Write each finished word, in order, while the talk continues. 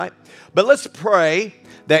Right? But let's pray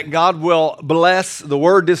that God will bless the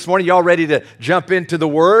word this morning. Y'all ready to jump into the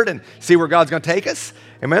word and see where God's going to take us?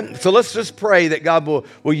 Amen. So let's just pray that God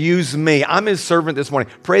will use me. I'm his servant this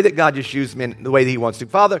morning. Pray that God just use me in the way that he wants to.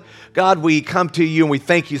 Father, God, we come to you and we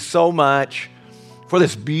thank you so much for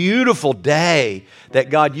this beautiful day that,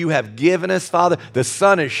 God, you have given us, Father. The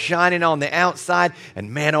sun is shining on the outside,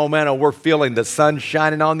 and man, oh, we're feeling the sun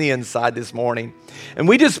shining on the inside this morning. And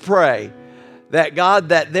we just pray that, God,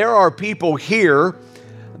 that there are people here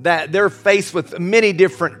that they're faced with many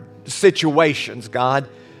different situations, God.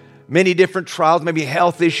 Many different trials, maybe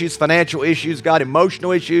health issues, financial issues, God,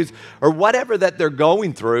 emotional issues, or whatever that they're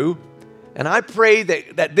going through. And I pray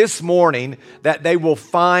that this morning that they will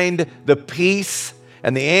find the peace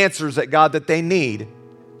and the answers that, God, that they need.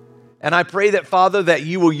 And I pray that, Father, that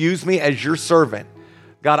you will use me as your servant.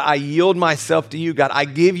 God, I yield myself to you. God, I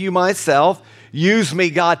give you myself. Use me,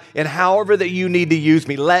 God, in however that you need to use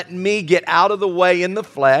me. Let me get out of the way in the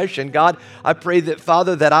flesh. And God, I pray that,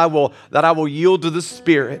 Father, that I will yield to the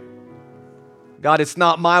Spirit. God, it's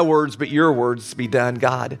not my words, but your words be done,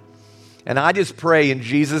 God. And I just pray in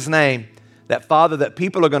Jesus' name that, Father, that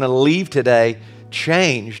people are going to leave today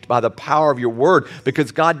changed by the power of your word.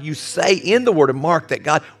 Because, God, you say in the word of Mark that,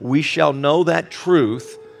 God, we shall know that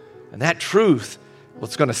truth. And that truth,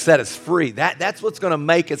 what's going to set us free. That's what's going to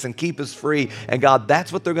make us and keep us free. And God,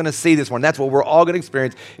 that's what they're going to see this morning. That's what we're all going to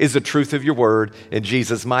experience is the truth of your word. In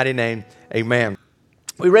Jesus' mighty name, amen.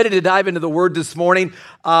 We're ready to dive into the word this morning.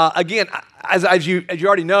 Again, as you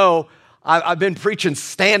already know, I've been preaching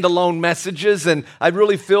standalone messages, and I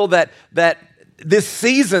really feel that this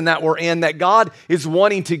season that we're in, that God is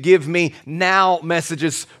wanting to give me now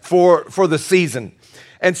messages for the season.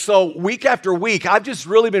 And so week after week, I've just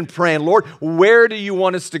really been praying, Lord, where do you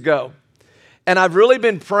want us to go? And I've really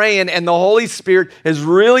been praying, and the Holy Spirit has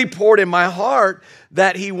really poured in my heart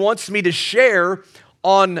that he wants me to share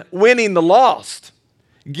on winning the lost,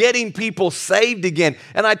 getting people saved again.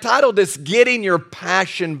 And I titled this, Getting Your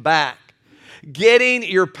Passion Back. Getting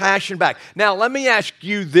your passion back. Now, let me ask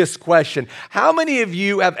you this question. How many of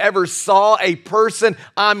you have ever saw a person,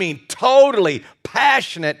 totally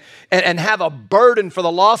passionate and have a burden for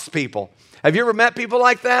the lost people? Have you ever met people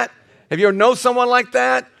like that? Have you ever known someone like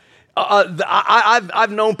that?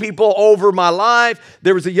 I've known people over my life.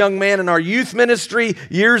 There was a young man in our youth ministry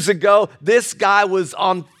years ago. This guy was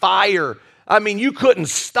on fire. You couldn't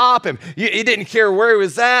stop him. He didn't care where he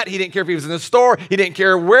was at. He didn't care if he was in the store. He didn't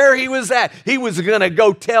care where he was at. He was going to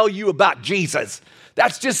go tell you about Jesus.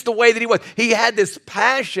 That's just the way that he was. He had this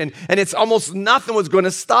passion, and it's almost nothing was going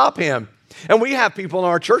to stop him. And we have people in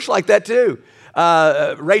our church like that too.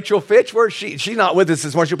 Rachel Fitch, she's not with us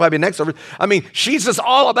this morning. She'll probably be next service. She's just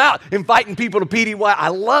all about inviting people to PDY. I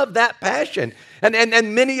love that passion.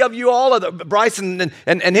 And many of you all, Bryson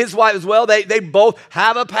and his wife as well, they both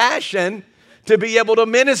have a passion to be able to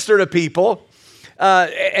minister to people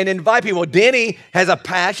and invite people. Denny has a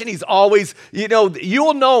passion. He's always,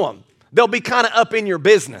 you'll know them. They'll be kind of up in your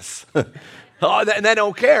business. And they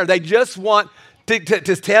don't care. They just want to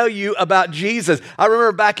tell you about Jesus. I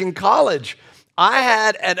remember back in college, I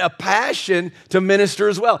had a passion to minister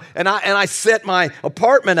as well. And I set my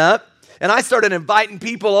apartment up. And I started inviting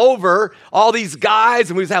people over, all these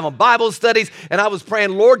guys, and we was having Bible studies, and I was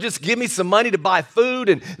praying, Lord, just give me some money to buy food,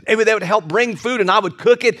 and maybe they would help bring food, and I would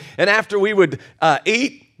cook it, and after we would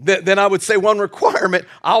eat, then I would say one requirement,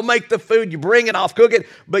 I'll make the food, you bring it, I'll cook it,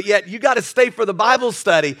 but yet you got to stay for the Bible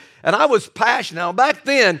study. And I was passionate. Now, back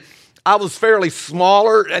then, I was fairly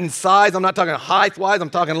smaller in size. I'm not talking height-wise,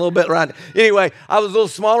 I'm talking a little bit around. Anyway, I was a little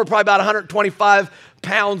smaller, probably about 125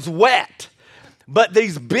 pounds wet. But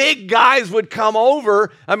these big guys would come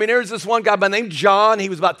over. There's this one guy by the name John. He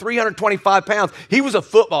was about 325 pounds. He was a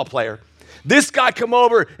football player. This guy come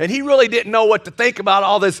over, and he really didn't know what to think about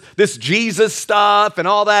all this Jesus stuff and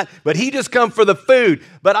all that, but he just come for the food.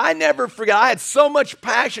 But I never forget, I had so much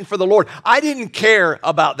passion for the Lord. I didn't care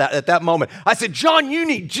about that at that moment. I said, John, you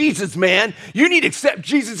need Jesus, man. You need to accept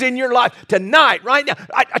Jesus in your life tonight, right now.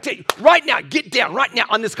 I tell you, right now, get down right now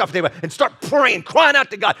on this coffee table and start praying, crying out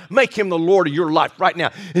to God. Make him the Lord of your life right now.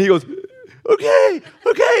 And he goes, okay.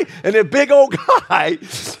 And the big old guy,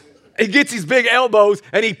 he gets these big elbows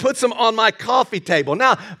and he puts them on my coffee table.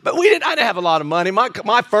 Now, but I didn't have a lot of money.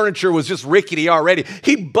 My furniture was just rickety already.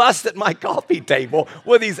 He busted my coffee table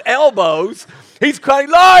with these elbows. He's crying,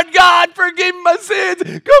 Lord God, forgive my sins.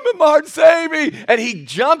 Come in my heart, save me. And he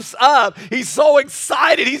jumps up. He's so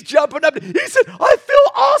excited. He's jumping up. He said, I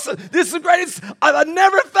feel awesome. This is the greatest. I've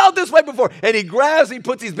never felt this way before. And he grabs, he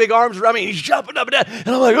puts these big arms around me, and he's jumping up and down.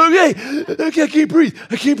 And I'm like, okay, I can't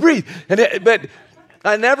breathe. But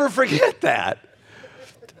I never forget that.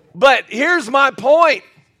 But here's my point.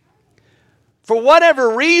 For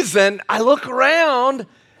whatever reason, I look around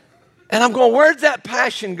and I'm going, where'd that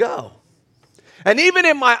passion go? And even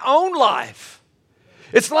in my own life,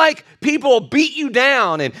 it's like people beat you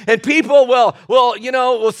down and people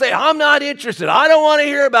will say, I'm not interested. I don't want to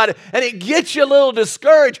hear about it. And it gets you a little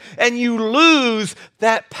discouraged and you lose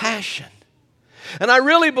that passion. And I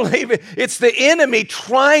really believe it's the enemy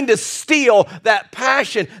trying to steal that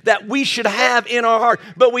passion that we should have in our heart.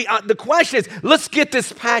 But the question is, let's get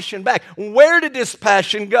this passion back. Where did this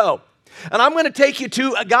passion go? And I'm going to take you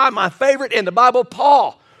to a guy, my favorite in the Bible,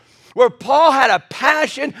 Paul, where Paul had a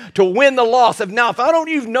passion to win the lost. Now, if I don't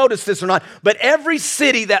know if you've noticed this or not, but every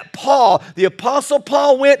city that Paul, the Apostle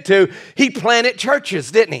Paul, went to, he planted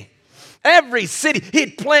churches, didn't he? Every city,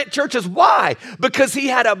 he'd plant churches. Why? Because he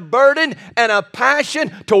had a burden and a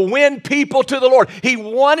passion to win people to the Lord. He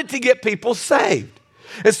wanted to get people saved.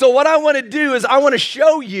 And so what I want to do is I want to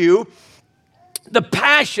show you the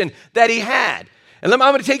passion that he had. And I'm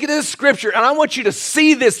going to take you to the scripture, and I want you to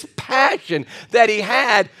see this passion that he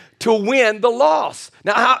had to win the lost.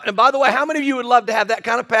 Now, and by the way, how many of you would love to have that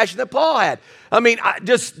kind of passion that Paul had? I mean,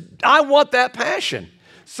 I want that passion.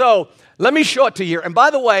 So let me show it to you. And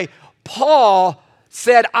by the way, Paul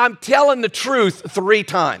said, I'm telling the truth 3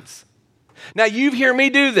 times. Now, you hear me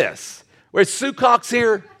do this. Where's Sue Cox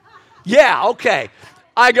here? Yeah, okay.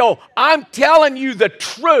 I go, I'm telling you the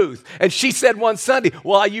truth. And she said one Sunday,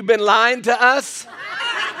 well, you've been lying to us?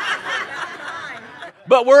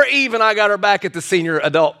 But we're even. I got her back at the senior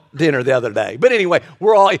adult dinner the other day. But anyway,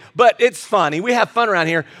 but it's funny. We have fun around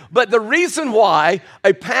here. But the reason why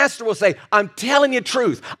a pastor will say, I'm telling you the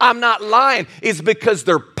truth, I'm not lying, is because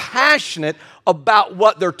they're passionate about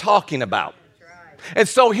what they're talking about. And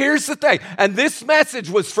so here's the thing, and this message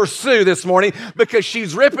was for Sue this morning because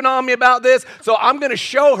she's ripping on me about this, so I'm going to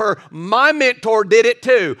show her my mentor did it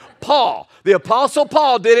too, Paul. The Apostle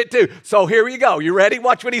Paul did it too. So here you go. You ready?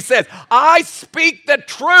 Watch what he says. I speak the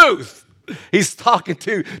truth. He's talking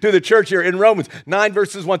to the church here in Romans 9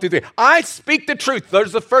 verses 1 through 3. I speak the truth.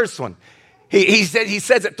 There's the first one. He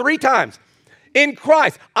says it 3 times. In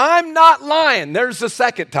Christ, I'm not lying. There's the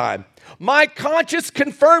second time. My conscience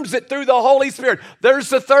confirms it through the Holy Spirit. There's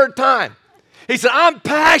the third time. He said, I'm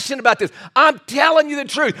passionate about this. I'm telling you the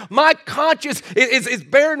truth. My conscience is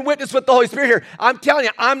bearing witness with the Holy Spirit here. I'm telling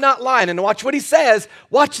you, I'm not lying. And watch what he says.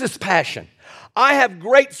 Watch this passion. I have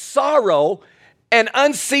great sorrow and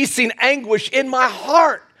unceasing anguish in my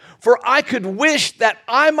heart, for I could wish that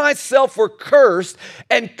I myself were cursed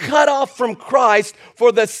and cut off from Christ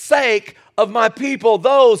for the sake of my people,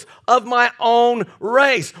 those of my own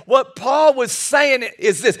race. What Paul was saying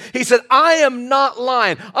is this. He said, I am not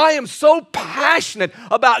lying. I am so passionate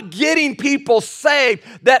about getting people saved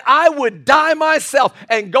that I would die myself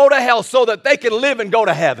and go to hell so that they can live and go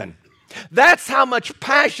to heaven. That's how much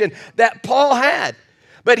passion that Paul had.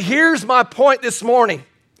 But here's my point this morning.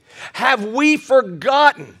 Have we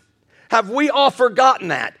forgotten? Have we all forgotten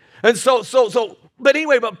that? And but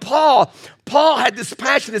anyway, Paul had this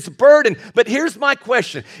passion, this burden. But here's my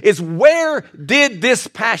question, is where did this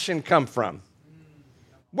passion come from?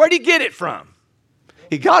 Where did he get it from?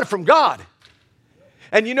 He got it from God.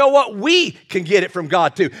 And you know what? We can get it from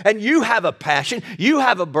God too. And you have a passion. You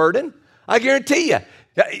have a burden. I guarantee you.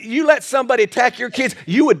 You let somebody attack your kids,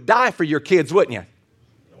 you would die for your kids, wouldn't you?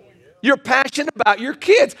 You're passionate about your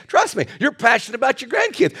kids. Trust me. You're passionate about your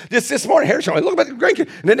grandkids. Just this morning, Harry showed me, look about your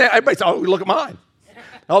grandkids. And then everybody said, oh, look at mine.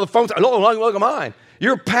 All the phones, look at mine.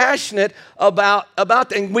 You're passionate about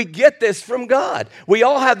that. And we get this from God. We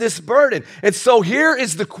all have this burden. And so here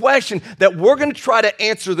is the question that we're going to try to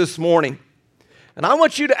answer this morning. And I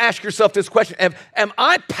want you to ask yourself this question. Am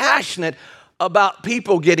I passionate about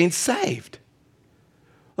people getting saved?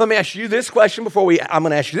 Let me ask you this question I'm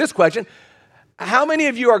going to ask you this question. How many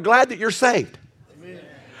of you are glad that you're saved? Amen.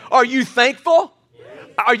 Are you thankful? Yes.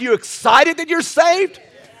 Are you excited that you're saved?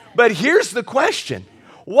 Yes. But here's the question.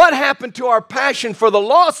 What happened to our passion for the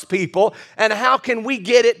lost people, and how can we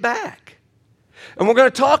get it back? And we're going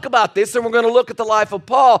to talk about this, and we're going to look at the life of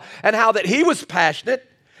Paul and how that he was passionate.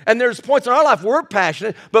 And there's points in our life we're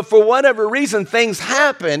passionate, but for whatever reason, things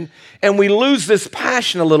happen and we lose this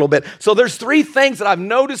passion a little bit. So there's 3 things that I've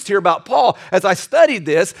noticed here about Paul as I studied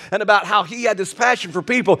this and about how he had this passion for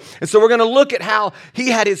people. And so we're going to look at how he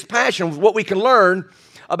had his passion, what we can learn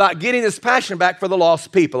about getting this passion back for the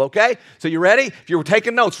lost people, okay? So you ready? If you were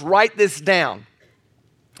taking notes, write this down.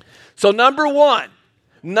 So number one,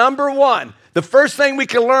 the first thing we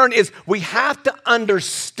can learn is we have to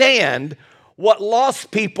understand what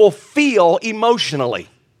lost people feel emotionally.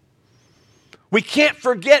 We can't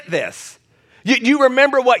forget this. You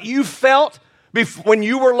remember what you felt When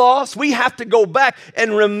you were lost, we have to go back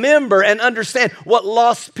and remember and understand what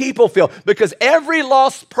lost people feel, because every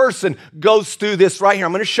lost person goes through this right here.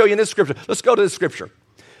 I'm going to show you in this scripture. Let's go to this scripture.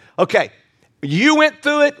 Okay, you went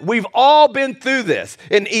through it. We've all been through this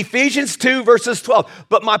in Ephesians 2 verses 12.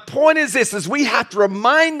 But my point is this, is we have to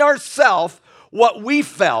remind ourselves what we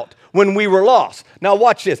felt when we were lost. Now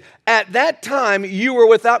watch this. At that time, you were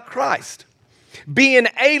without Christ, being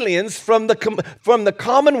aliens from the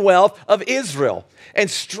commonwealth of Israel and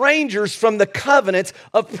strangers from the covenants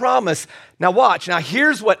of promise. Now watch. Now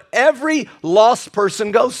here's what every lost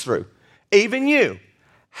person goes through, even you,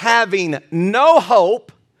 having no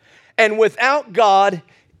hope and without God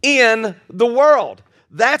in the world.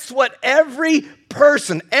 That's what every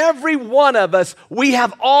person, every one of us, we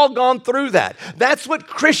have all gone through that. That's what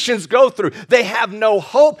Christians go through. They have no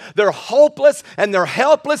hope. They're hopeless and they're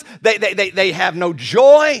helpless. They have no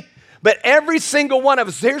joy. But every single one of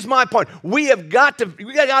us, here's my point. We got to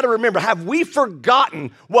remember, have we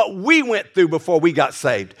forgotten what we went through before we got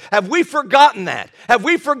saved? Have we forgotten that? Have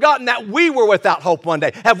we forgotten that we were without hope one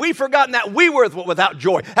day? Have we forgotten that we were without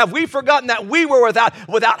joy? Have we forgotten that we were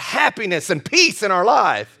without happiness and peace in our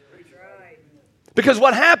life? Because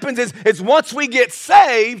what happens is once we get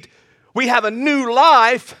saved, we have a new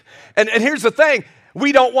life. And here's the thing,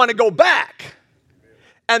 we don't want to go back.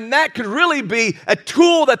 And that could really be a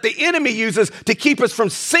tool that the enemy uses to keep us from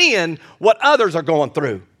seeing what others are going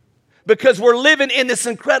through, because we're living in this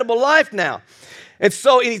incredible life now. And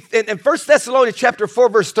so in 1 Thessalonians chapter 4,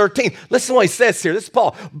 verse 13, listen to what he says here. This is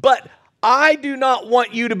Paul. But I do not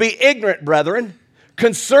want you to be ignorant, brethren,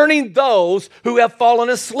 concerning those who have fallen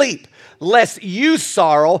asleep, lest you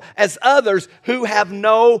sorrow as others who have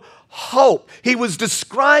no hope. He was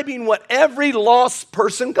describing what every lost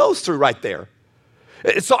person goes through right there.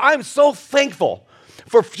 So I'm so thankful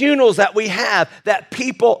for funerals that we have that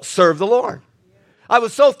people serve the Lord. I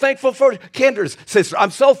was so thankful for Kendra's sister. I'm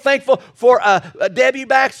so thankful for Debbie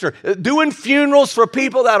Baxter doing funerals for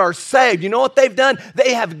people that are saved. You know what they've done?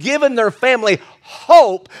 They have given their family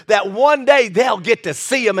hope that one day they'll get to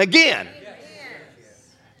see them again.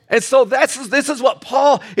 And so this is what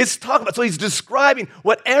Paul is talking about. So he's describing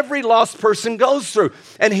what every lost person goes through.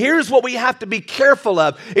 And here's what we have to be careful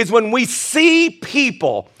of, is when we see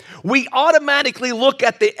people, we automatically look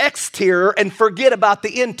at the exterior and forget about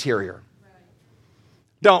the interior.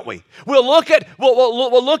 Don't we? We'll look at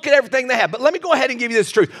everything they have. But let me go ahead and give you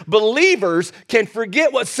this truth. Believers can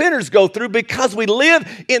forget what sinners go through because we live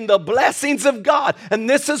in the blessings of God. And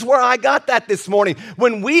this is where I got that this morning.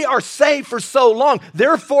 When we are saved for so long,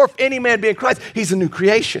 therefore, if any man be in Christ, he's a new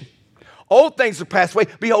creation. Old things are passed away.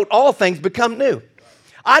 Behold, all things become new.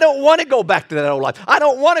 I don't want to go back to that old life. I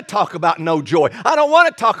don't want to talk about no joy. I don't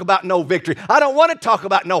want to talk about no victory. I don't want to talk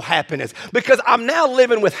about no happiness, because I'm now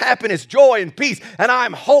living with happiness, joy, and peace, and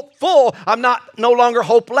I'm hopeful. I'm no longer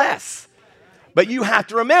hopeless. But you have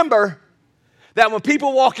to remember that when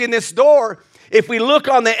people walk in this door, if we look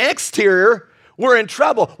on the exterior, we're in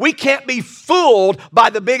trouble. We can't be fooled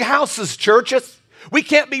by the big houses, churches. We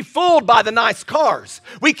can't be fooled by the nice cars.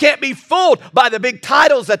 We can't be fooled by the big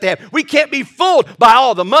titles that they have. We can't be fooled by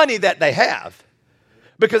all the money that they have.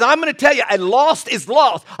 Because I'm going to tell you, a lost is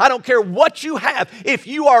lost. I don't care what you have. If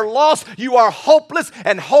you are lost, you are hopeless,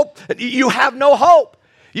 and you have no hope.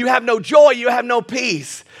 You have no joy. You have no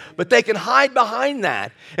peace. But they can hide behind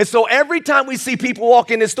that. And so every time we see people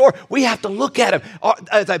walk in this door, we have to look at them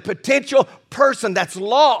as a potential person that's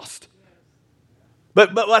lost.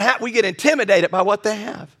 But we get intimidated by what they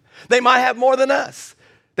have. They might have more than us.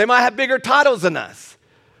 They might have bigger titles than us.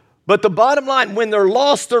 But the bottom line, when they're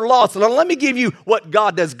lost, they're lost. And let me give you what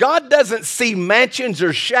God does. God doesn't see mansions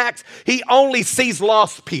or shacks. He only sees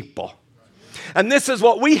lost people. And this is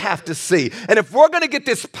what we have to see. And if we're going to get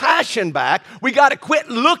this passion back, we got to quit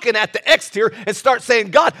looking at the exterior and start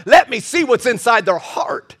saying, God, let me see what's inside their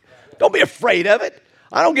heart. Don't be afraid of it.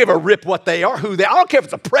 I don't give a rip what they are, who they are. I don't care if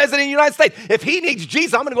it's a president of the United States. If he needs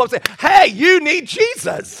Jesus, I'm going to go up and say, hey, you need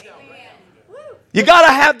Jesus. You got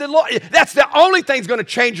to have the Lord. That's the only thing that's going to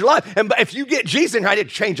change your life. And if you get Jesus in here, it'll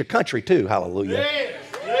change a country too. Hallelujah.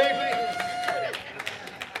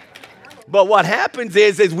 But what happens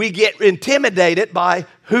is we get intimidated by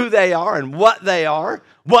who they are and what they are,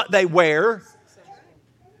 what they wear.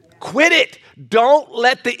 Quit it. Don't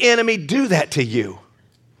let the enemy do that to you.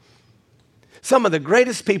 Some of the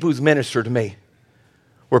greatest people who's ministered to me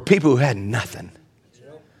were people who had nothing.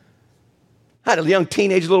 I had a young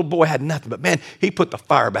teenage little boy, had nothing, but man, he put the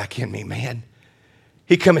fire back in me, man.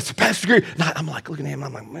 He come and said, Pastor Greer, and I'm like looking at him,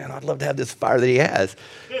 I'm like, man, I'd love to have this fire that he has.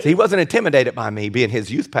 So he wasn't intimidated by me being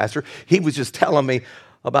his youth pastor. He was just telling me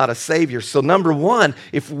about a Savior. So number one,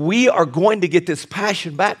 if we are going to get this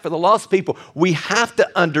passion back for the lost people, we have to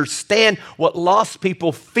understand what lost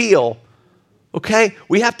people feel, okay?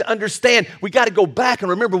 We have to understand. We got to go back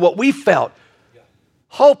and remember what we felt.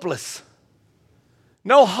 Hopeless.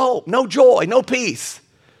 No hope, no joy, no peace.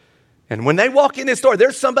 And when they walk in this door,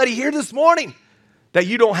 there's somebody here this morning that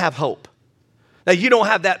you don't have hope, that you don't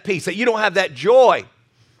have that peace, that you don't have that joy.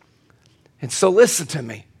 And so listen to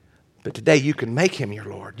me. But today you can make him your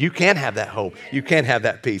Lord. You can have that hope. You can have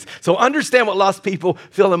that peace. So understand what lost people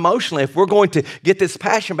feel emotionally. If we're going to get this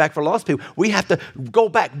passion back for lost people, we have to go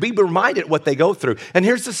back, be reminded what they go through. And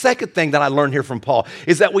here's the second thing that I learned here from Paul,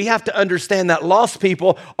 is that we have to understand that lost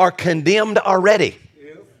people are condemned already.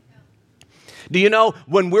 Do you know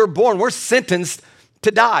when we're born, we're sentenced to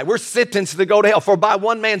die. We're sentenced to go to hell. For by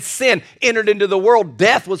one man's sin entered into the world,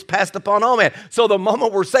 death was passed upon all men. So the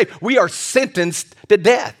moment we're saved, we are sentenced to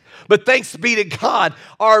death. But thanks be to God,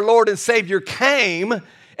 our Lord and Savior came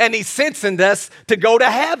and he sentenced us to go to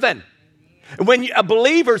heaven. When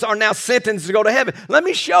believers are now sentenced to go to heaven. Let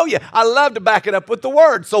me show you. I love to back it up with the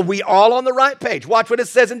word. So we all on the right page. Watch what it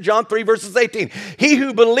says in John 3 verses 18. He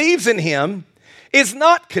who believes in him is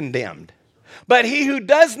not condemned. But he who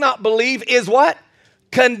does not believe is what?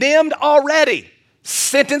 Condemned already.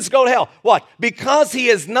 Sentenced to go to hell. What? Because he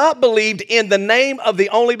has not believed in the name of the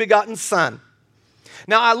only begotten Son.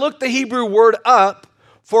 Now, I looked the Hebrew word up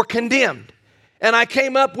for condemned, and I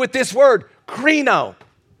came up with this word, krino.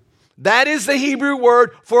 That is the Hebrew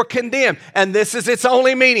word for condemned, and this is its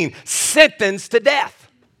only meaning, sentenced to death.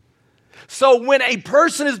 So when a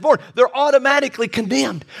person is born, they're automatically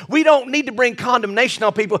condemned. We don't need to bring condemnation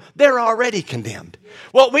on people. They're already condemned.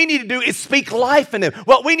 What we need to do is speak life in them.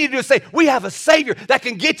 What we need to do is say, we have a Savior that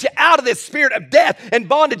can get you out of this spirit of death and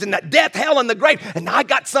bondage and that death, hell, and the grave. And I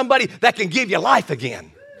got somebody that can give you life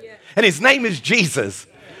again. Yeah. And his name is Jesus.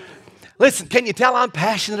 Listen, can you tell I'm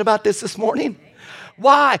passionate about this morning?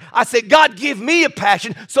 Why? I said, God, give me a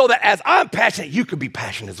passion so that as I'm passionate, you can be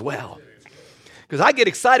passionate as well. Because I get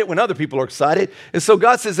excited when other people are excited. And so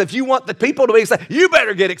God says, if you want the people to be excited, you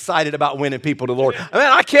better get excited about winning people to the Lord.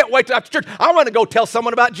 Man, I can't wait till after church. I want to go tell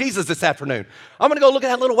someone about Jesus this afternoon. I'm going to go look at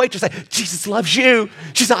that little waitress and say, Jesus loves you.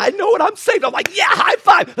 She said, I know it. I'm saved. I'm like, yeah, high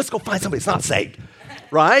five. Let's go find somebody that's not saved.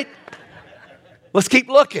 Right? Let's keep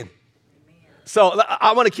looking. So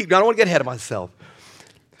I want to keep going. I don't want to get ahead of myself.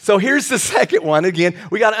 So here's the second one. Again,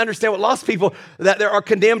 we got to understand what lost people, that they are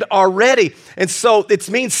condemned already. And so it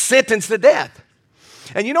means sentenced to death.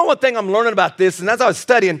 And you know one thing I'm learning about this, and as I was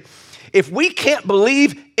studying, if we can't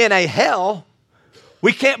believe in a hell,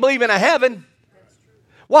 we can't believe in a heaven.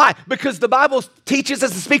 Why? Because the Bible teaches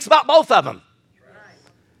us and speaks about both of them.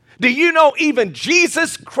 Do you know even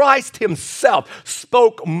Jesus Christ himself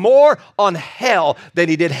spoke more on hell than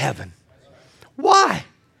he did heaven? Why?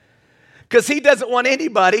 Because he doesn't want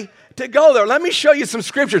anybody to go there. Let me show you some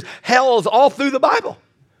scriptures. Hell is all through the Bible.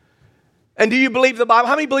 And do you believe the Bible?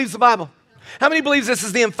 How many believes the Bible? How many believes this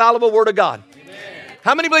is the infallible word of God? Amen.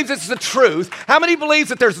 How many believes this is the truth? How many believes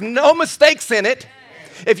that there's no mistakes in it?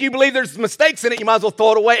 If you believe there's mistakes in it, you might as well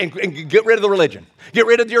throw it away and get rid of the religion. Get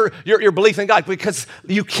rid of your belief in God, because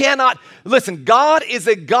you cannot, listen, God is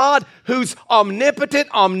a God who's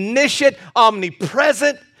omnipotent, omniscient,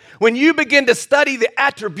 omnipresent. When you begin to study the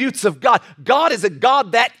attributes of God, God is a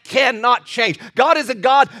God that cannot change. God is a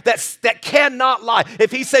God that cannot lie.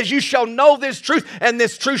 If he says you shall know this truth and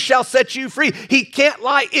this truth shall set you free, he can't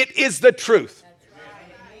lie. It is the truth.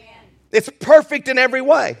 It's perfect in every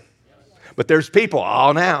way. But there's people,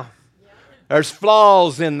 oh now, there's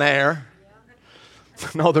flaws in there.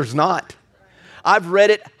 No, there's not. I've read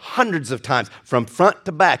it hundreds of times from front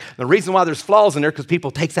to back. The reason why there's flaws in there is because people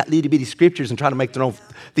take that little bitty scriptures and try to make their own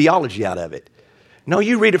theology out of it. No,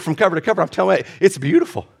 you read it from cover to cover. I'm telling you, it's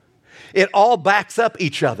beautiful. It all backs up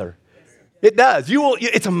each other. It does.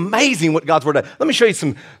 It's amazing what God's word does. Let me show you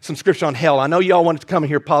some scripture on hell. I know you all wanted to come and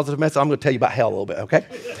hear a positive message. I'm going to tell you about hell a little bit, okay?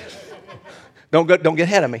 Don't get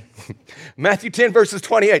ahead of me. Matthew 10, verses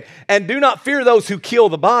 28. And do not fear those who kill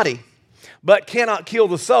the body, but cannot kill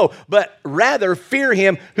the soul, but rather fear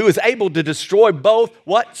him who is able to destroy both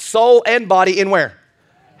what? Soul and body in where?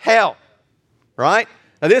 Hell. Right?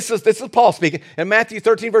 Now this is Paul speaking in Matthew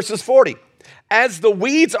 13, verses 40. As the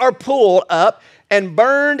weeds are pulled up and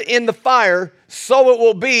burned in the fire, so it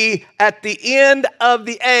will be at the end of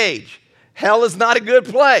the age. Hell is not a good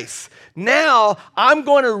place. Now I'm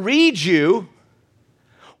going to read you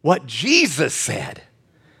what Jesus said.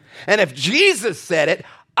 And if Jesus said it,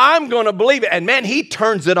 I'm going to believe it. And man, he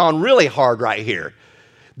turns it on really hard right here.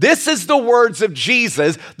 This is the words of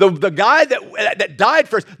Jesus, the guy that died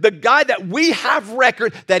for us, the guy that we have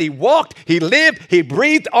record that he walked, he lived, he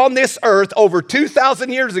breathed on this earth over 2,000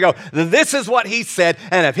 years ago. This is what he said,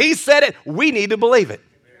 and if he said it, we need to believe it.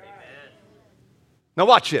 Amen. Now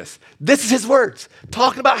watch this. This is his words,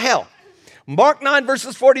 talking about hell. Mark 9,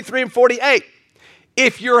 verses 43 and 48.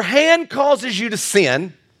 If your hand causes you to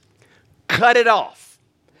sin, cut it off.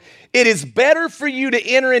 It is better for you to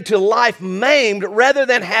enter into life maimed rather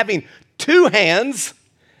than having two hands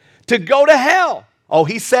to go to hell. Oh,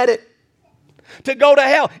 he said it. To go to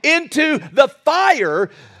hell, into the fire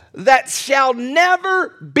that shall never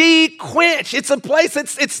be quenched. It's a place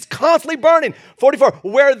it's constantly burning. 44,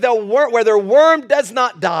 where their worm does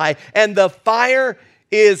not die and the fire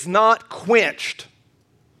is not quenched.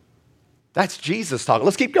 That's Jesus talking.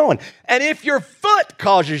 Let's keep going. And if your foot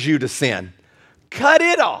causes you to sin, cut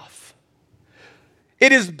it off.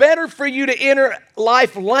 It is better for you to enter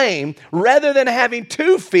life lame rather than having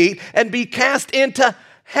 2 feet and be cast into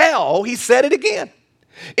hell. He said it again.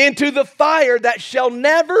 Into the fire that shall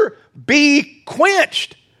never be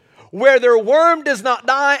quenched, where their worm does not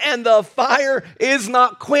die and the fire is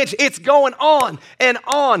not quenched. It's going on and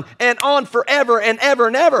on and on forever and ever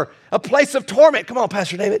and ever. A place of torment. Come on,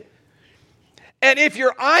 Pastor David. And if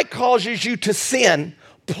your eye causes you to sin,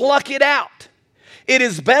 pluck it out. It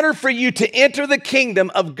is better for you to enter the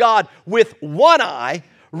kingdom of God with one eye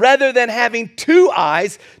rather than having 2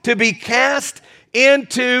 eyes to be cast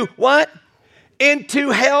into what?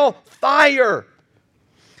 Into hell fire.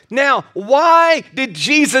 Now, why did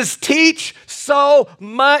Jesus teach so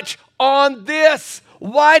much on this?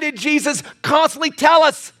 Why did Jesus constantly tell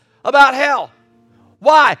us about hell?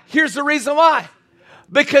 Why? Here's the reason why.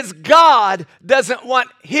 Because God doesn't want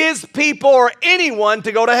his people or anyone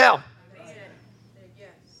to go to hell.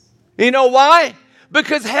 You know why?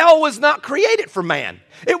 Because hell was not created for man.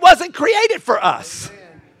 It wasn't created for us.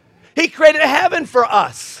 He created a heaven for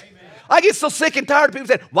us. I get so sick and tired of people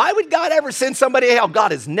saying, why would God ever send somebody to hell?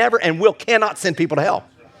 God has never and cannot send people to hell.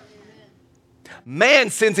 Man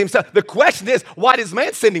sends himself. The question is, why does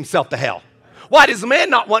man send himself to hell? Why does man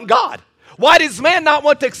not want God? Why does man not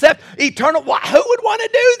want to accept eternal? Who would want to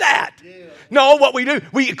do that? No, what we do,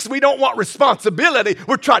 we don't want responsibility.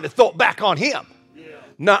 We're trying to throw it back on him.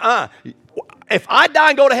 Nuh-uh. If I die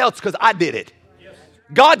and go to hell, it's because I did it.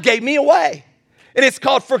 God gave me away. And it's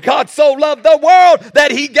called, for God so loved the world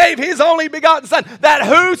that he gave his only begotten son, that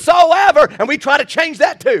whosoever, and we try to change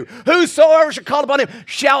that too, whosoever shall call upon him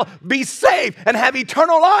shall be saved and have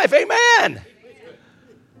eternal life. Amen.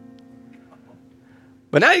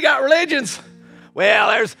 But now you got religions.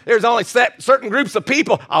 Well, there's only certain groups of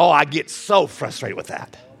people. Oh, I get so frustrated with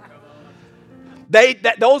that. They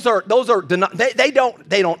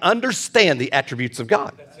don't understand the attributes of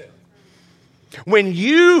God. When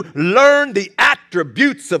you learn the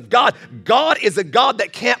attributes of God, God is a God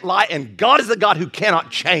that can't lie, and God is a God who cannot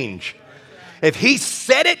change. If he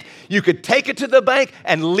said it, you could take it to the bank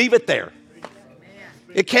and leave it there.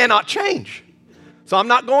 It cannot change. So I'm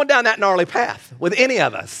not going down that gnarly path with any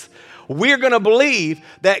of us. We're going to believe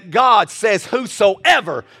that God says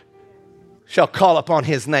whosoever shall call upon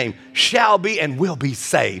his name shall be and will be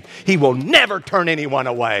saved. He will never turn anyone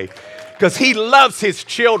away because he loves his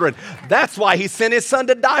children. That's why he sent his son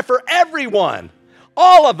to die for everyone,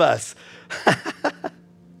 all of us.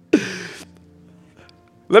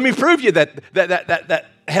 Let me prove you that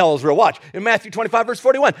hell is real. Watch. In Matthew 25, verse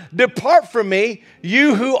 41, depart from me,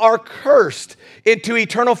 you who are cursed, into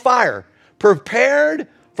eternal fire, prepared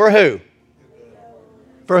for who?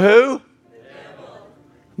 For who?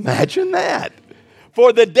 Imagine that.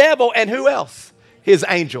 For the devil and who else? His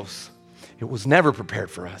angels. It was never prepared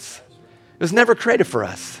for us. It was never created for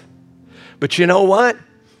us. But you know what?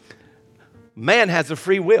 Man has a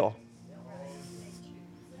free will.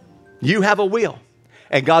 You have a will.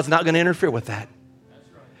 And God's not going to interfere with that.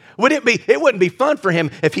 It wouldn't be fun for him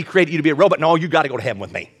if he created you to be a robot. No, you got to go to heaven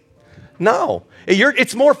with me. No.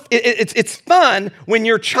 It's fun when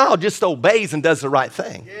your child just obeys and does the right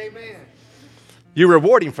thing. Amen. You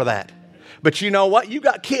reward him for that. But you know what? You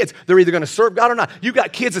got kids. They're either going to serve God or not. You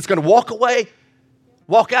got kids that's going to walk away,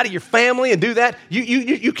 walk out of your family and do that.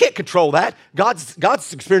 You can't control that. God's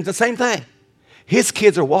experiencing the same thing. His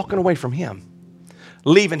kids are walking away from him,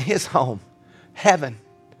 leaving his home, heaven,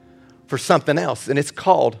 for something else. And it's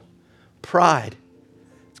called pride.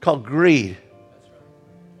 It's called greed.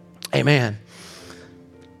 Amen.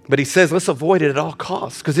 But he says, let's avoid it at all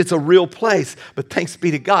costs because it's a real place. But thanks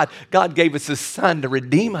be to God, God gave us his son to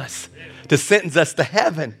redeem us, to sentence us to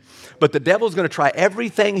heaven. But the devil's going to try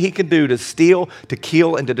everything he can do to steal, to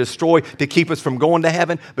kill, and to destroy, to keep us from going to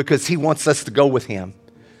heaven because he wants us to go with him.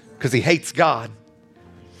 because he hates God.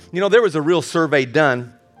 You know, there was a real survey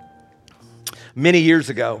done many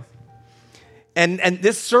years ago. And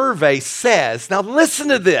this survey says, now listen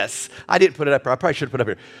to this. I didn't put it up here. I probably should have put it up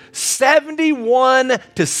here. 71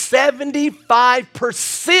 to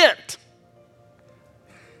 75%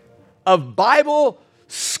 of Bible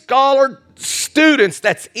scholar students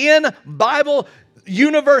that's in Bible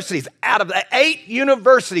universities, out of the 8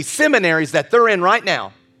 university seminaries that they're in right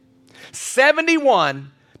now,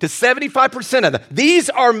 71 to 75% of them, these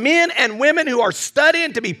are men and women who are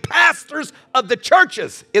studying to be pastors of the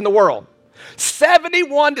churches in the world.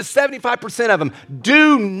 71 to 75% of them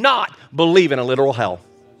do not believe in a literal hell.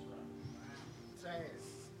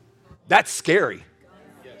 That's scary.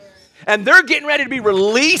 And they're getting ready to be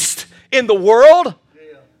released in the world.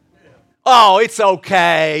 Oh, it's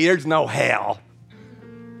okay. There's no hell.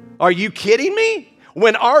 Are you kidding me?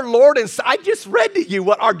 When our Lord and I just read to you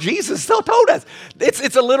what our Jesus still told us.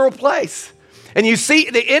 It's a literal place. And you see,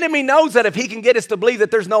 the enemy knows that if he can get us to believe that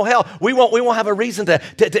there's no hell, we won't have a reason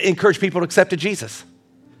to encourage people to accept Jesus.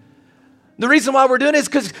 The reason why we're doing it is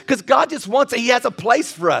because God just wants it. He has a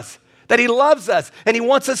place for us, that he loves us, and he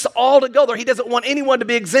wants us all to go there. He doesn't want anyone to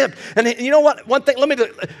be exempt. And you know what? One thing,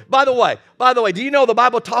 by the way, do you know the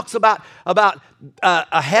Bible talks about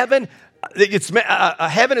a heaven? A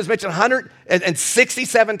heaven is mentioned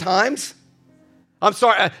 167 times. I'm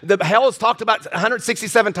sorry, the hell is talked about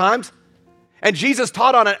 167 times. And Jesus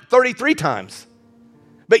taught on it 33 times.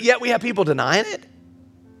 But yet we have people denying it.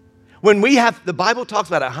 When the Bible talks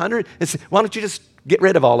about 100, why don't you just get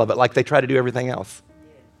rid of all of it like they try to do everything else?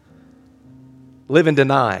 Live and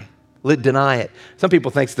deny. Deny it. Some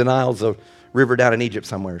people think denial's a river down in Egypt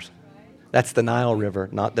somewhere. That's the Nile River,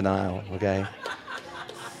 not denial, okay?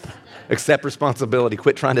 Accept responsibility.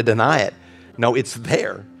 Quit trying to deny it. No, it's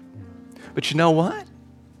there. But you know what?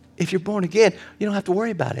 If you're born again, you don't have to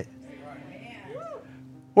worry about it.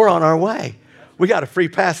 We're on our way. We got a free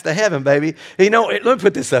pass to heaven, baby. You know, let me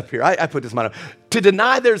put this up here. I put this up. To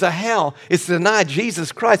deny there's a hell is to deny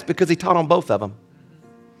Jesus Christ because he taught on both of them.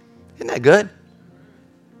 Isn't that good?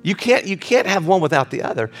 You can't have one without the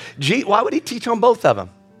other. Why would he teach on both of them?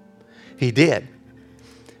 He did.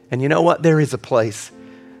 And you know what? There is a place.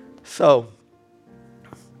 So,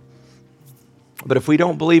 but if we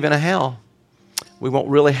don't believe in a hell, we won't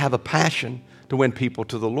really have a passion to win people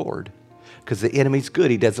to the Lord. Because the enemy's good.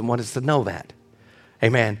 He doesn't want us to know that.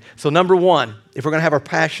 Amen. So number one, if we're going to have our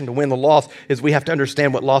passion to win the lost, is we have to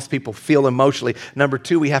understand what lost people feel emotionally. Number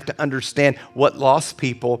two, we have to understand what lost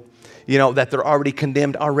people, that they're already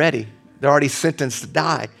condemned already. They're already sentenced to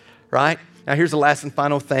die, right? Now here's the last and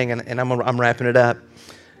final thing, and I'm wrapping it up.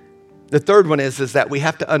 The third one is that we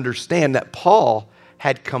have to understand that Paul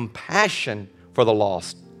had compassion for the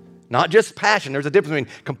lost. Not just passion. There's a difference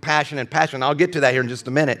between compassion and passion. I'll get to that here in just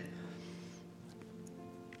a minute.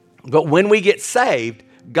 But when we get saved,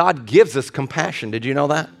 God gives us compassion. Did you know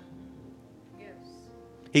that? Yes.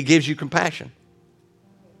 He gives you compassion.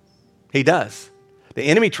 He does. The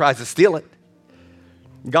enemy tries to steal it.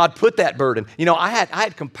 God put that burden. I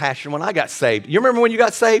had compassion when I got saved. You remember when you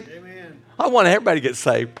got saved? Amen. I wanted everybody to get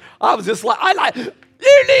saved. I was just like, you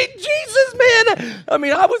need Jesus, man. I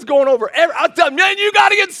mean, I was going over. I tell them, man, you got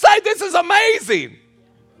to get saved. This is amazing.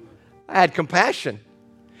 I had compassion.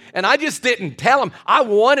 And I just didn't tell them. I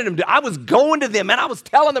wanted them to. I was going to them and I was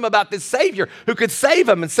telling them about this Savior who could save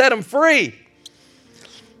them and set them free.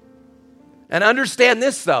 And understand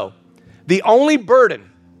this, though. The only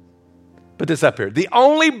burden, put this up here, the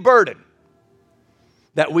only burden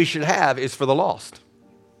that we should have is for the lost.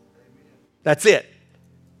 That's it.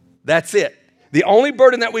 That's it. The only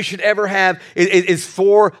burden that we should ever have is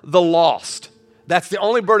for the lost. That's the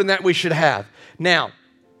only burden that we should have. Now,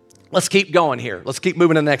 let's keep going here. Let's keep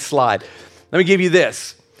moving to the next slide. Let me give you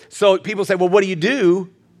this. So people say, well, what do you do,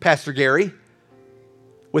 Pastor Gary,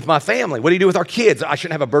 with my family? What do you do with our kids? I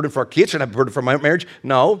shouldn't have a burden for our kids. Shouldn't have a burden for my marriage.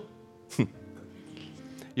 No.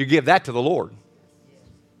 You give that to the Lord.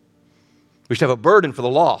 We should have a burden for the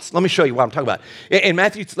lost. Let me show you what I'm talking about. In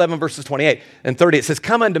Matthew 11, verses 28 and 30, it says,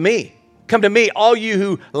 come unto me. Come to me, all you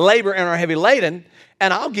who labor and are heavy laden,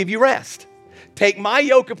 and I'll give you rest. Take my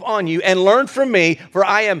yoke upon you and learn from me, for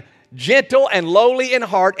I am gentle and lowly in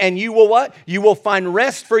heart, and you will what? You will find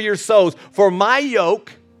rest for your souls. For my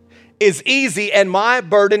yoke is easy and my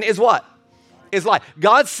burden is what? Is light.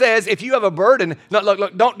 God says if you have a burden,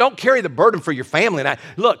 look, don't carry the burden for your family.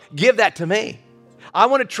 Look, give that to me. I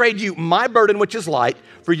want to trade you my burden, which is light,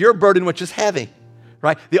 for your burden, which is heavy.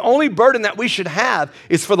 Right? The only burden that we should have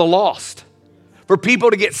is for the lost, for people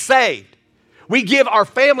to get saved. We give our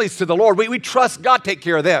families to the Lord. We trust God take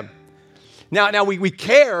care of them. Now we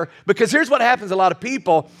care because here's what happens. A lot of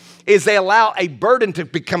people is they allow a burden to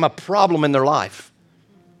become a problem in their life.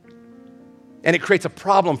 And it creates a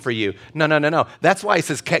problem for you. No. That's why he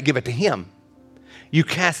says, give it to him. You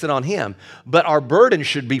cast it on him. But our burden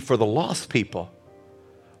should be for the lost people,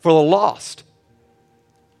 for the lost.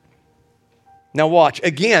 Now watch,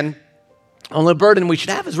 again, only burden we should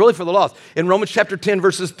have is really for the lost. In Romans chapter 10,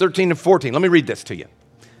 verses 13 and 14, let me read this to you.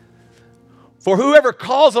 For whoever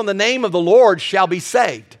calls on the name of the Lord shall be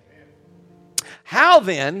saved. How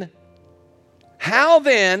then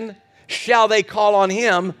shall they call on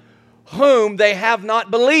him whom they have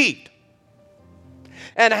not believed?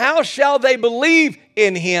 And how shall they believe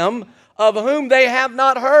in him of whom they have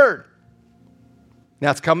not heard?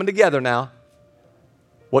 Now it's coming together now,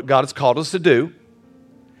 what God has called us to do.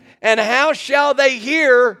 And how shall they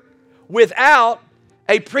hear without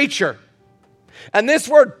a preacher? And this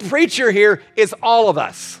word preacher here is all of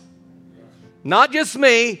us. Not just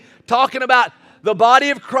me, talking about the body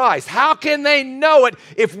of Christ. How can they know it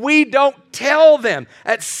if we don't tell them?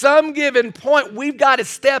 At some given point, we've got to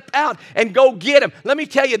step out and go get them. Let me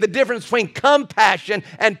tell you the difference between compassion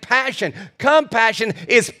and passion. Compassion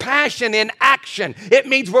is passion in action. It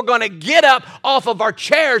means we're going to get up off of our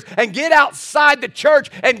chairs and get outside the church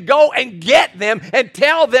and go and get them and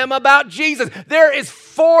tell them about Jesus. There is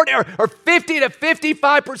 40 or 50 to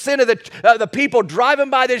 55% of the people driving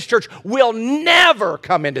by this church will never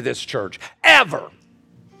come into this church, ever.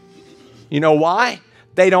 You know why?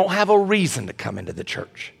 They don't have a reason to come into the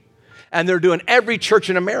church. And they're doing every church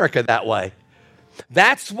in America that way.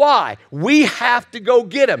 That's why we have to go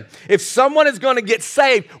get them. If someone is going to get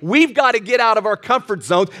saved, we've got to get out of our comfort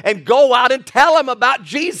zones and go out and tell them about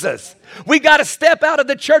Jesus. We got to step out of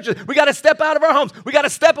the churches. We got to step out of our homes. We got to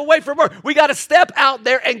step away from work. We got to step out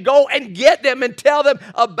there and go and get them and tell them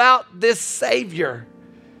about this Savior.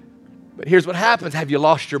 But here's what happens. Have you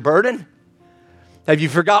lost your burden? Have you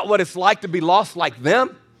forgot what it's like to be lost like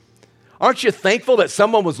them? Aren't you thankful that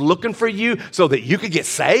someone was looking for you so that you could get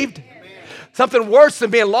saved? Amen. Something worse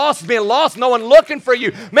than being lost, no one looking for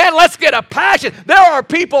you. Man, let's get a passion. There are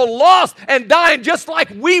people lost and dying just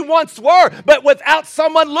like we once were, but without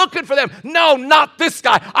someone looking for them. No, not this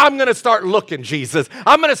guy. I'm going to start looking, Jesus.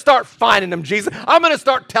 I'm going to start finding them, Jesus. I'm going to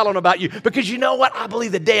start telling them about you, because you know what? I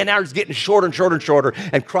believe the day and hour is getting shorter and shorter and shorter,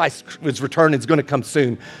 and Christ's return is going to come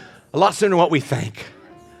soon. A lot sooner than what we think.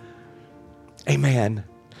 Amen.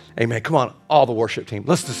 Amen. Come on, all the worship team.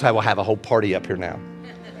 Let's just have a whole party up here now.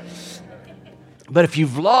 But if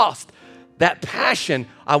you've lost that passion,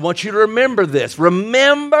 I want you to remember this.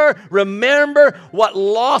 Remember what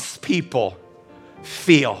lost people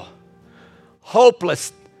feel.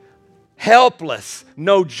 Hopeless, helpless,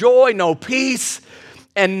 no joy, no peace.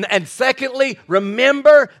 And secondly,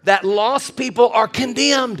 remember that lost people are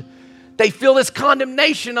condemned. They feel this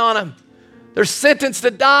condemnation on them. They're sentenced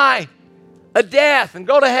to die, a death, and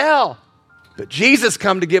go to hell. But Jesus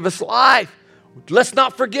come to give us life. Let's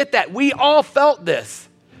not forget that. We all felt this.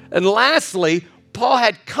 And lastly, Paul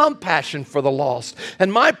had compassion for the lost.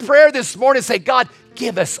 And my prayer this morning is say, God,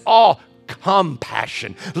 give us all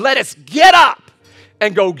compassion. Let us get up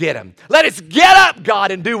and go get them. Let us get up,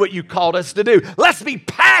 God, and do what you called us to do. Let's be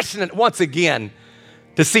passionate once again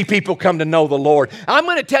to see people come to know the Lord. I'm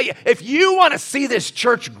going to tell you, if you want to see this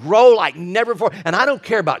church grow like never before, and I don't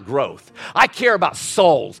care about growth. I care about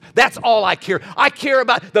souls. That's all I care. I care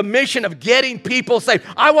about the mission of getting people saved.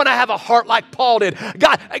 I want to have a heart like Paul did.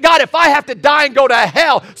 God, if I have to die and go to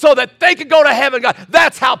hell so that they can go to heaven, God,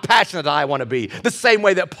 that's how passionate I want to be. The same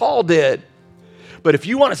way that Paul did. But if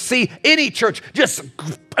you want to see any church just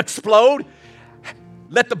explode,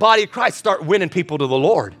 let the body of Christ start winning people to the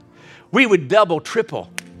Lord. We would double,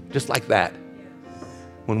 triple, just like that,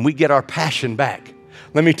 when we get our passion back.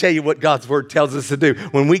 Let me tell you what God's word tells us to do.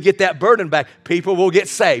 When we get that burden back, people will get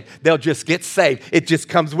saved. They'll just get saved. It just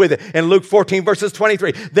comes with it. In Luke 14, verses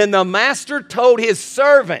 23, then the master told his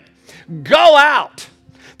servant, go out.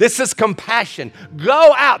 This is compassion.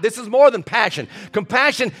 Go out. This is more than passion.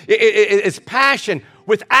 Compassion is passion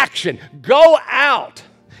with action. Go out.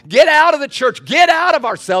 Get out of the church. Get out of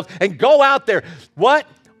ourselves and go out there. What?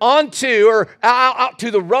 Out to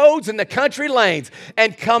the roads and the country lanes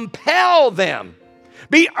and compel them.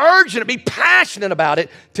 Be urgent, be passionate about it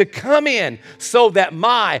to come in so that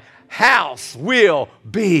my house will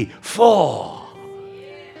be full.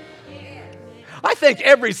 I think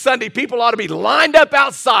every Sunday people ought to be lined up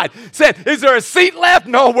outside saying, is there a seat left?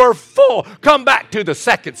 No, we're full. Come back to the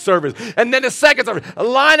second service. And then the second service,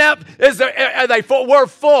 line up. Are they full? We're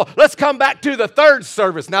full. Let's come back to the third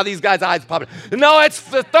service. Now these guys' eyes are popping. No, it's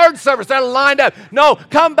the third service. They're lined up. No,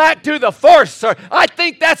 come back to the fourth service. I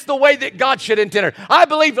think that's the way that God should intend it. I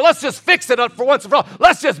believe, let's just fix it up for once and for all.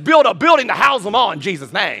 Let's just build a building to house them all in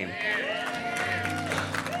Jesus' name.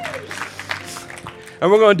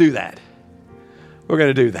 And we're going to do that. We're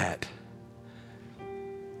going to do that.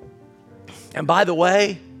 And by the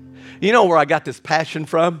way, you know where I got this passion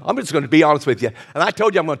from? I'm just going to be honest with you. And I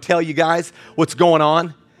told you I'm going to tell you guys what's going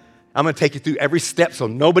on. I'm going to take you through every step so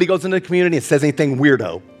nobody goes into the community and says anything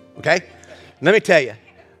weirdo. Okay? Let me tell you.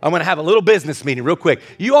 I'm going to have a little business meeting real quick.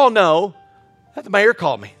 You all know that the mayor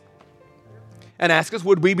called me and asked us,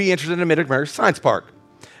 would we be interested in a Mid-America Science Park?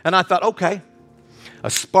 And I thought, okay. A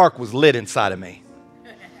spark was lit inside of me.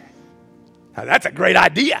 Now, that's a great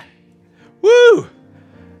idea. Woo!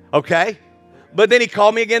 Okay. But then he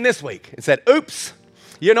called me again this week and said, oops.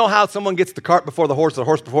 You know how someone gets the cart before the horse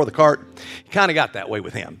before the cart? He kind of got that way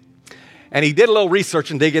with him. And he did a little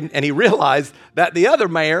research and digging, and he realized that the other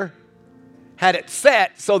mayor had it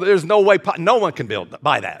set so that there's no way, no one can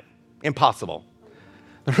buy that. Impossible.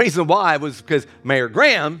 The reason why was because Mayor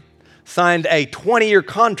Graham signed a 20-year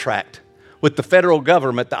contract with the federal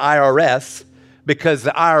government, the IRS, because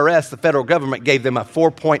the IRS, the federal government, gave them a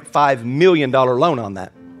 $4.5 million loan on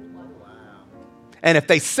that. And if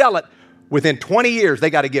they sell it within 20 years, they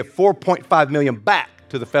got to give $4.5 million back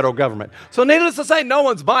to the federal government. So needless to say, no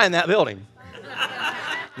one's buying that building.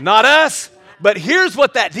 Not us. But here's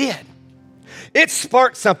what that did. It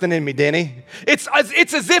sparked something in me, Denny. It's as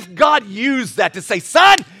if God used that to say,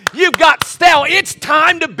 son, you've got stale. It's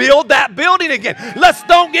time to build that building again. Let's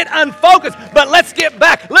don't get unfocused, but let's get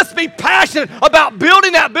back. Let's be passionate about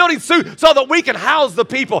building that building so that we can house the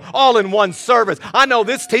people all in one service. I know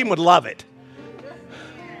this team would love it.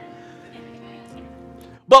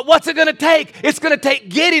 But what's it going to take? It's going to take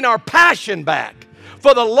getting our passion back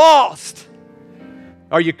for the lost.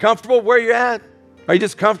 Are you comfortable where you're at? Are you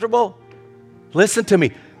just comfortable? Listen to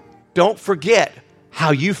me. Don't forget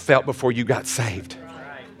how you felt before you got saved.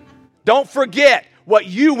 Don't forget what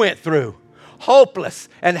you went through. Hopeless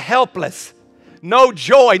and helpless. No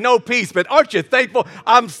joy, no peace. But aren't you thankful?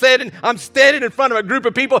 I'm standing in front of a group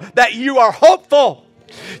of people that you are hopeful.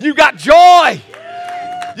 You got joy.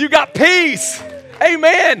 You got peace.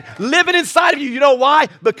 Amen. Living inside of you. You know why?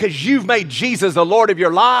 Because you've made Jesus the Lord of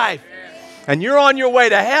your life. And you're on your way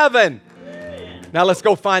to heaven. Now let's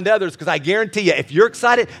go find others, because I guarantee you, if you're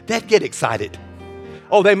excited, they'd get excited.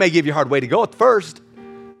 Oh, they may give you a hard way to go at first.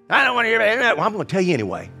 I don't want to hear that. Well, I'm going to tell you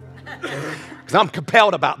anyway, because I'm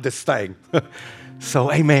compelled about this thing.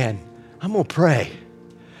 So, amen. I'm going to pray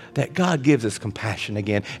that God gives us compassion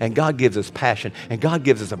again, and God gives us passion, and God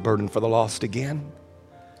gives us a burden for the lost again.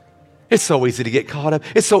 It's so easy to get caught up.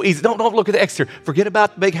 It's so easy. Don't look at the exterior. Forget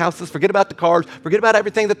about the big houses. Forget about the cars. Forget about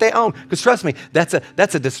everything that they own. Because trust me, that's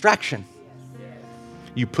a distraction.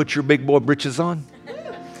 You put your big boy britches on,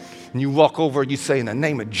 and you walk over and you say, in the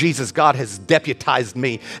name of Jesus, God has deputized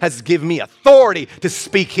me, has given me authority to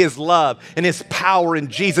speak his love and his power in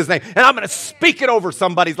Jesus' name. And I'm going to speak it over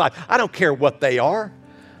somebody's life. I don't care what they are.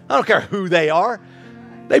 I don't care who they are.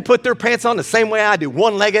 They put their pants on the same way I do,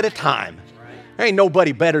 one leg at a time. There ain't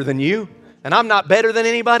nobody better than you, and I'm not better than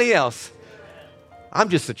anybody else. I'm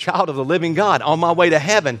just a child of the living God on my way to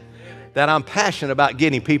heaven, that I'm passionate about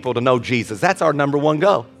getting people to know Jesus. That's our number one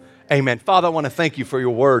goal. Amen. Father, I want to thank you for your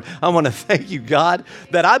word. I want to thank you, God,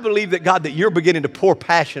 that I believe that, God, that you're beginning to pour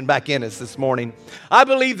passion back in us this morning. I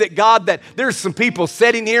believe that, God, that there's some people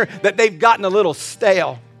sitting here that they've gotten a little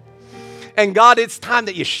stale. And, God, it's time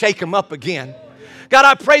that you shake them up again. God,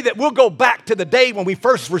 I pray that we'll go back to the day when we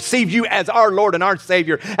first received you as our Lord and our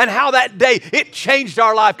Savior, and how that day, it changed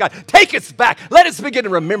our life, God. Take us back. Let us begin to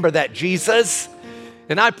remember that, Jesus.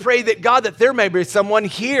 And I pray that, God, that there may be someone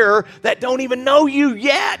here that don't even know you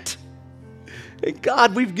yet. And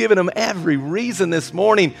God, we've given them every reason this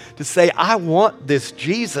morning to say, I want this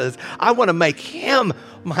Jesus. I want to make him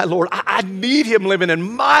my Lord. I need him living in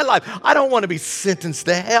my life. I don't want to be sentenced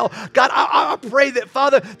to hell. God, I pray that,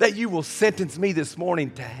 Father, that you will sentence me this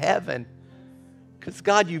morning to heaven. Because,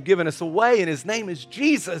 God, you've given us a way, and his name is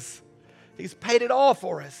Jesus. He's paid it all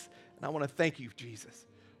for us. And I want to thank you, Jesus.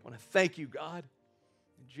 I want to thank you, God.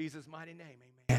 In Jesus' mighty name, amen.